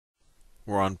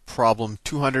We're on problem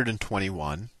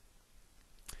 221.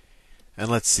 And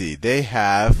let's see, they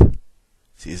have,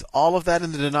 is all of that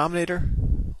in the denominator?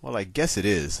 Well, I guess it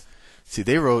is. See,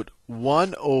 they wrote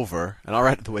 1 over, and I'll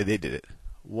write it the way they did it,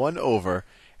 1 over,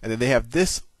 and then they have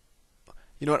this,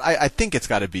 you know what, I think it's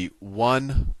got to be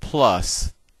 1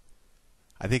 plus,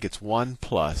 I think it's 1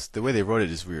 plus, the way they wrote it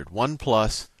is weird, 1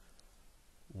 plus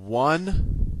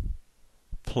 1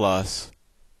 plus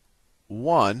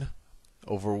 1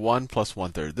 over 1 plus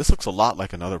 1/3. This looks a lot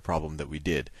like another problem that we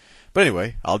did. But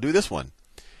anyway, I'll do this one.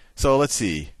 So let's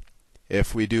see.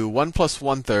 If we do 1 plus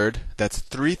 1/3, that's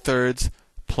 3/3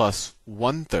 plus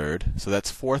 1/3. So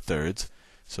that's 4/3.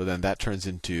 So then that turns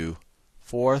into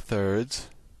 4/3,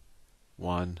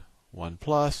 1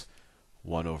 plus,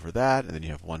 1 over that, and then you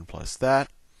have 1 plus that.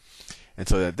 And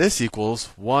so that this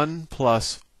equals 1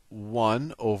 plus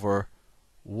 1 over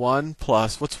 1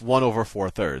 plus, what's 1 over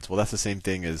 4/3? Well, that's the same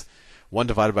thing as 1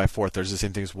 divided by 4/3 is the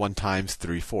same thing as 1 times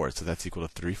 3/4. So that's equal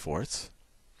to 3/4.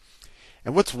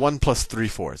 And what's 1 plus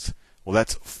 3/4? Well,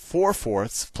 that's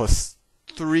 4/4 plus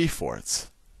 3/4,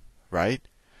 right?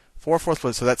 4/4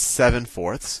 plus, so that's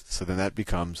 7/4. So then that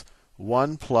becomes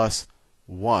 1 plus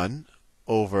 1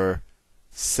 over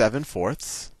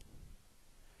 7/4,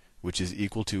 which is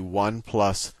equal to 1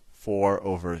 plus 4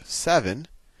 over 7.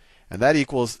 And that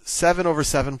equals 7 over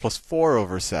 7 plus 4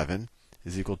 over 7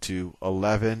 is equal to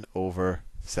 11 over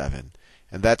 7.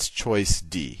 And that's choice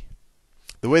D.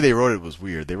 The way they wrote it was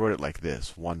weird. They wrote it like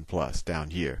this, 1 plus down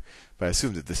here. But I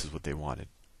assumed that this is what they wanted,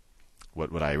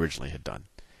 what I originally had done.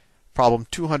 Problem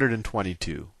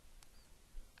 222.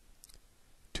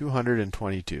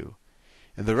 222.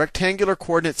 In the rectangular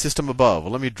coordinate system above,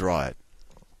 well, let me draw it.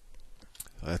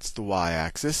 So that's the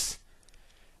y-axis.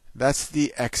 That's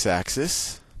the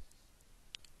x-axis.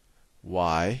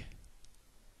 Y,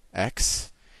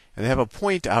 x. And they have a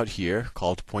point out here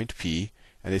called point P.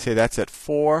 And they say that's at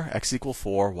 4, x equals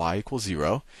 4, y equals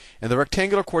 0. In the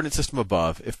rectangular coordinate system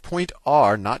above, if point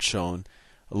R, not shown,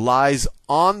 lies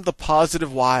on the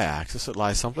positive y-axis, so it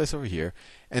lies someplace over here,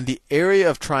 and the area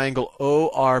of triangle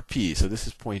ORP, so this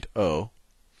is point O,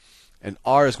 and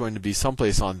R is going to be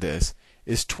someplace on this,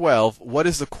 is 12, what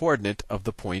is the coordinate of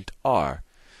the point R?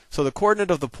 So the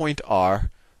coordinate of the point R,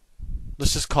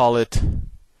 let's just call it,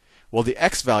 well, the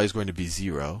x value is going to be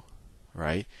 0,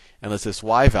 right? And this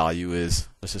y value is,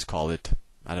 let's just call it,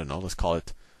 I don't know, let's call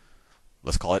it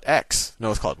x. No,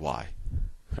 let's call it y.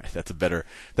 Right, that's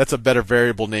a better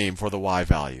variable name for the y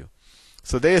value.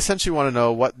 So they essentially want to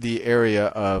know what the area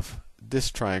of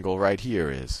this triangle right here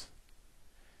is.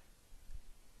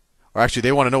 Or actually,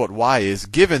 they want to know what y is,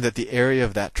 given that the area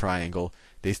of that triangle,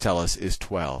 they tell us, is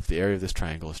 12. The area of this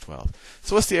triangle is 12.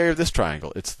 So what's the area of this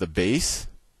triangle? It's the base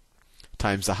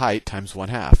times the height times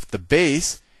 1/2. The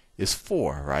base is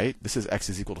 4, right? This is x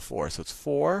is equal to 4. So it's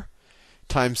 4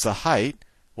 times the height.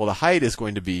 Well, the height is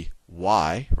going to be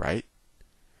y, right?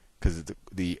 Because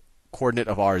the coordinate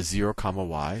of r is 0,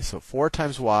 y. So 4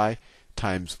 times y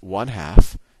times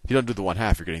 1/2. If you don't do the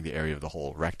 1/2, you're getting the area of the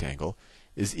whole rectangle.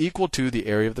 Is equal to the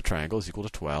area of the triangle is equal to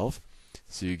 12.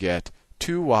 So you get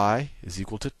 2y is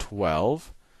equal to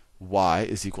 12. Y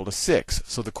is equal to 6.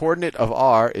 So the coordinate of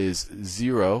r is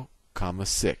 0,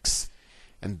 6.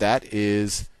 And that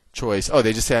is choice. Oh,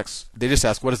 they just ask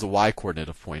what is the y coordinate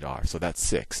of point R. So that's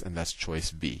 6, and that's choice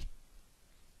B.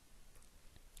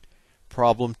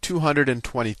 Problem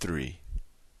 223.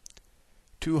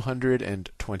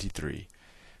 223.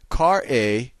 Car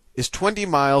A is 20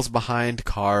 miles behind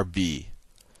car B.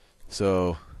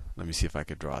 So let me see if I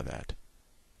could draw that.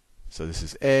 So this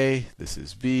is A, this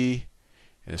is B,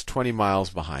 and it's 20 miles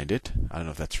behind it. I don't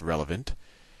know if that's relevant.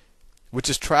 Which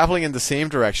is traveling in the same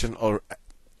direction, along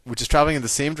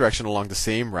the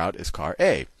same route as car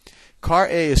A. Car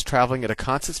A is traveling at a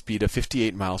constant speed of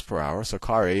 58 miles per hour. So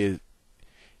car A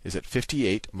is at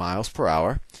 58 miles per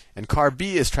hour, and car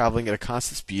B is traveling at a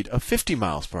constant speed of 50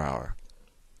 miles per hour.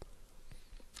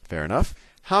 Fair enough.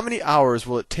 How many hours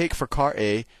will it take for car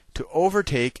A to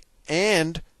overtake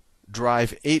and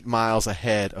drive 8 miles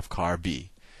ahead of car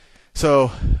B?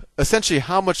 So essentially,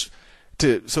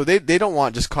 so they don't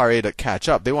want just car A to catch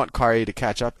up. They want car A to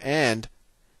catch up and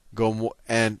go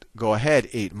ahead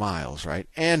 8 miles, right?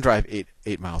 And drive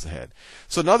 8 miles ahead.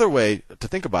 So another way to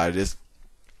think about it is,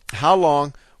 how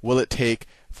long will it take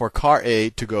for car A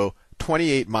to go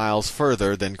 28 miles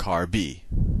further than car B,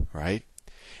 right?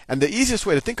 And the easiest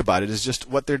way to think about it is just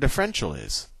what their differential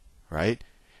is, right?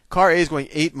 Car A is going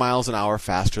 8 miles an hour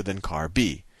faster than car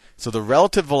B. So the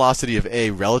relative velocity of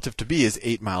A relative to B is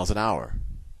 8 miles an hour,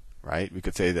 right? We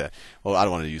could say that, well, I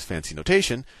don't want to use fancy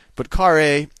notation, but car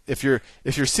A, if you're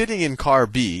sitting in car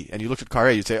B and you looked at car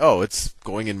A, you'd say, oh, it's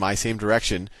going in my same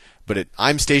direction, but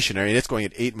I'm stationary and it's going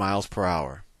at 8 miles per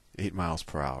hour. 8 miles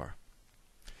per hour.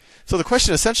 So the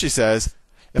question essentially says,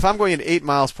 if I'm going at 8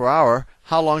 miles per hour,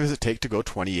 how long does it take to go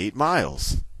 28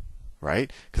 miles?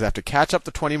 Right? Because I have to catch up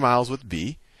the 20 miles with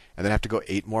B, and then have to go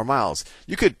 8 more miles.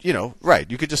 You could, right,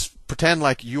 you could just pretend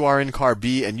like you are in car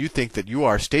B and you think that you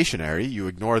are stationary. You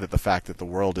ignore the fact that the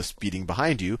world is speeding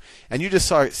behind you, and you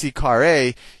just see car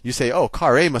A, you say, oh,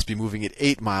 car A must be moving at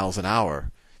 8 miles an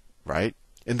hour, right?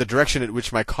 In the direction at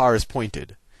which my car is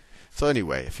pointed. So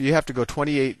anyway, if you have to go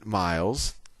 28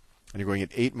 miles, and you're going at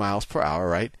 8 miles per hour,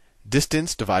 right?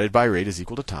 Distance divided by rate is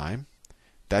equal to time.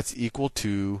 That's equal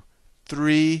to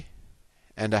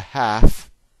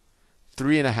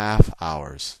 3.5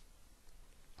 hours,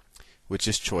 which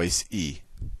is choice E.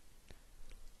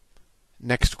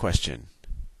 Next question,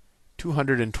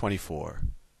 224.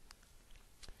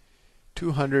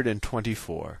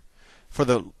 224. For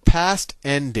the past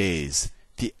n days,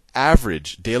 the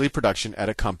average daily production at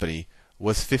a company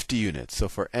was 50 units. So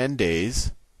for n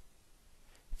days,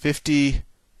 50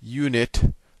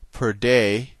 unit per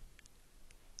day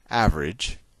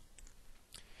average.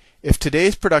 If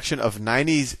today's production of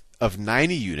 90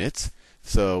 units,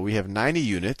 so we have 90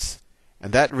 units,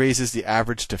 and that raises the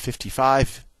average to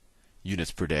 55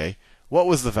 units per day, what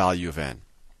was the value of n?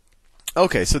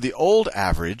 Okay, so the old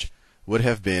average would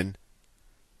have been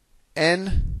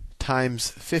n times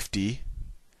 50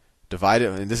 divided,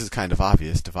 and this is kind of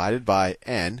obvious, divided by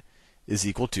n is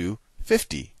equal to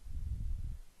 50,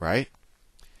 right?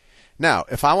 Now,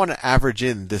 if I want to average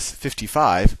in this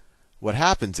 55, what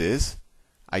happens is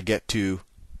I get to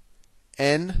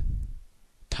n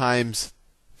times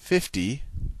 50,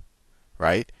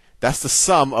 right? That's the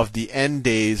sum of the n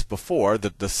days before,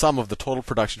 the sum of the total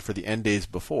production for the n days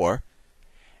before.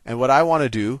 And what I want to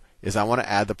do is I want to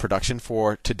add the production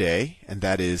for today, and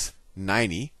that is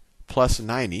 90 plus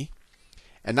 90.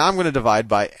 And now I'm going to divide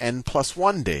by n plus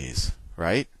 1 days,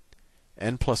 right?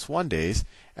 N plus 1 days.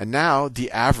 And now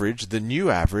the average, the new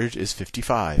average, is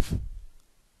 55.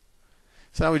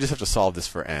 So now we just have to solve this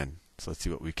for n. So let's see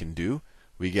what we can do.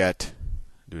 We get,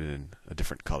 do it in a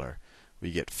different color.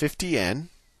 We get 50n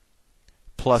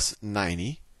plus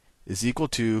 90 is equal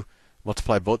to,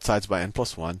 multiply both sides by n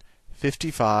plus 1,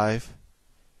 55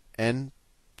 n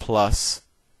plus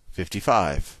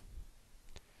 55.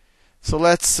 So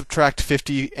let's subtract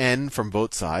 50n from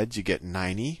both sides. You get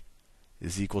 90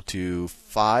 is equal to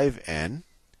 5n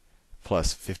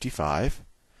plus 55.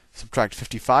 Subtract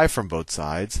 55 from both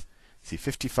sides. See,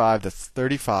 55, that's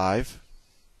 35,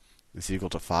 is equal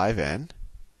to 5n.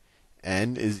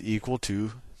 N is equal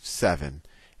to 7,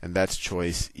 and that's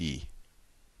choice E.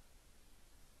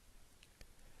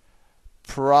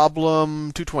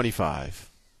 Problem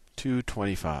 225.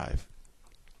 225.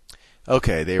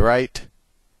 Okay, they write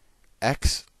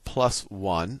x plus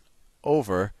 1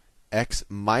 over x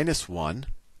minus 1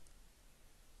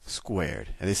 squared.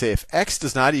 And they say if x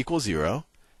does not equal 0,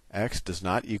 x does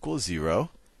not equal 0,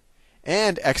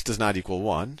 and x does not equal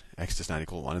 1, x does not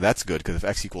equal 1, and that's good because if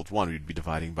x equals 1, we'd be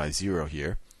dividing by 0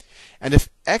 here. And if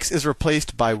x is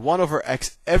replaced by 1 over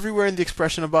x everywhere in the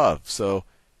expression above, so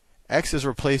x is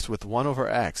replaced with 1 over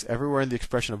x everywhere in the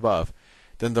expression above,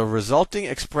 then the resulting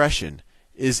expression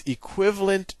is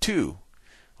equivalent to,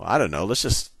 well, I don't know, let's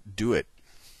just do it.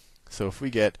 So if we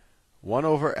get 1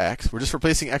 over x, we're just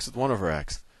replacing x with 1 over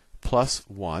x, plus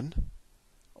 1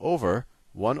 over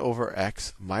 1 over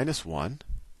x minus 1,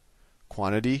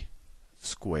 quantity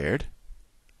squared.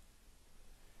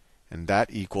 And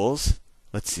that equals,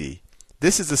 let's see,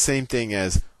 this is the same thing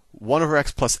as 1 over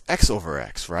x plus x over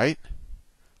x, right?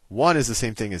 1 is the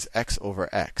same thing as x over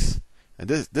x. And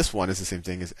this one is the same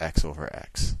thing as x over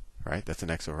x, right? That's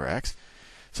an x over x.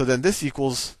 So then this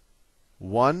equals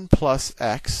 1 plus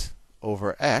x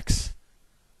over x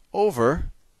over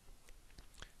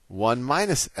 1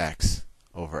 minus x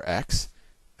over x,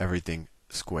 everything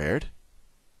squared.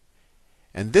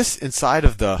 And this inside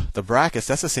of the brackets,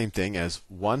 that's the same thing as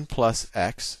 1 plus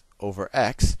x over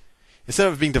x. Instead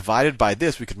of being divided by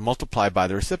this, we could multiply by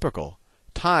the reciprocal,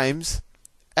 times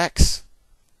x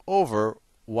over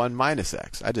 1 minus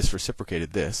x. I just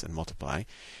reciprocated this and multiplying.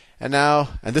 And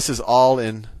now, and this is all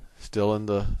still in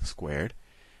the squared.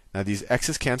 Now these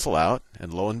x's cancel out,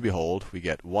 and lo and behold, we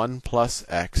get 1 plus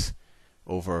x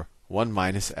over 1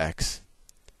 minus x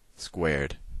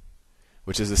squared,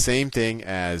 which is the same thing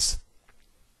as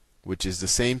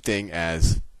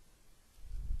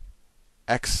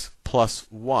x plus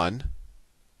 1.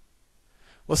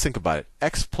 Let's think about it.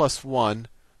 X plus 1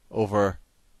 over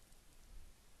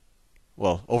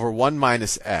well, over 1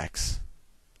 minus x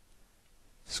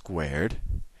squared.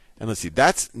 And let's see,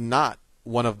 that's not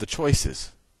one of the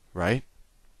choices, right?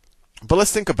 But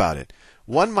let's think about it.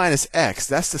 1 minus x,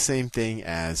 that's the same thing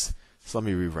as, so let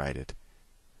me rewrite it.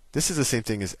 This is the same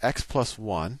thing as x plus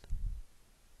 1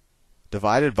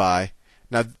 divided by,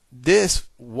 now this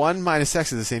 1 minus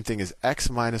x is the same thing as x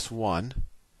minus 1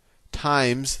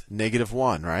 times negative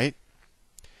 1, right?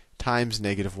 Times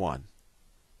negative 1.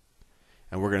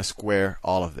 And we're going to square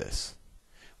all of this.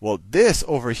 Well, this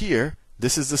over here,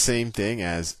 this is the same thing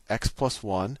as x plus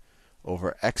 1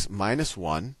 over x minus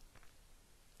 1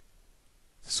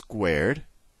 squared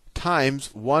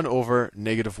times 1 over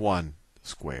negative 1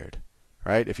 squared.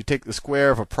 Right? If you take the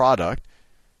square of a product,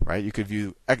 right, you could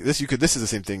view this. This is the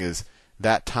same thing as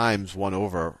that times 1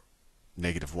 over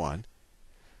negative 1.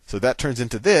 So that turns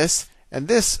into this, and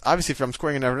this, obviously, if I'm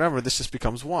squaring another number, this just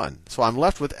becomes 1. So I'm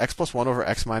left with x plus 1 over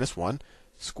x minus 1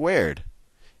 squared.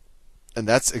 And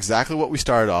that's exactly what we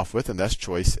started off with, and that's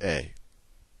choice A.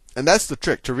 And that's the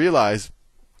trick, to realize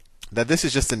that this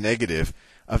is just a negative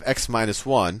of x minus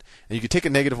 1, and you can take a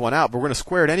negative 1 out, but we're going to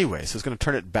square it anyway, so it's going to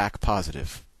turn it back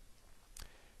positive.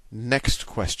 Next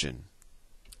question.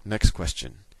 Next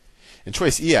question. In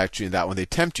choice E, actually, in that one, they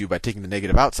tempt you by taking the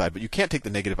negative outside, but you can't take the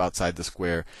negative outside the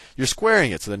square. You're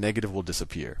squaring it, so the negative will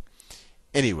disappear.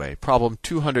 Anyway, problem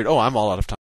 200. Oh, I'm all out of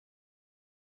time.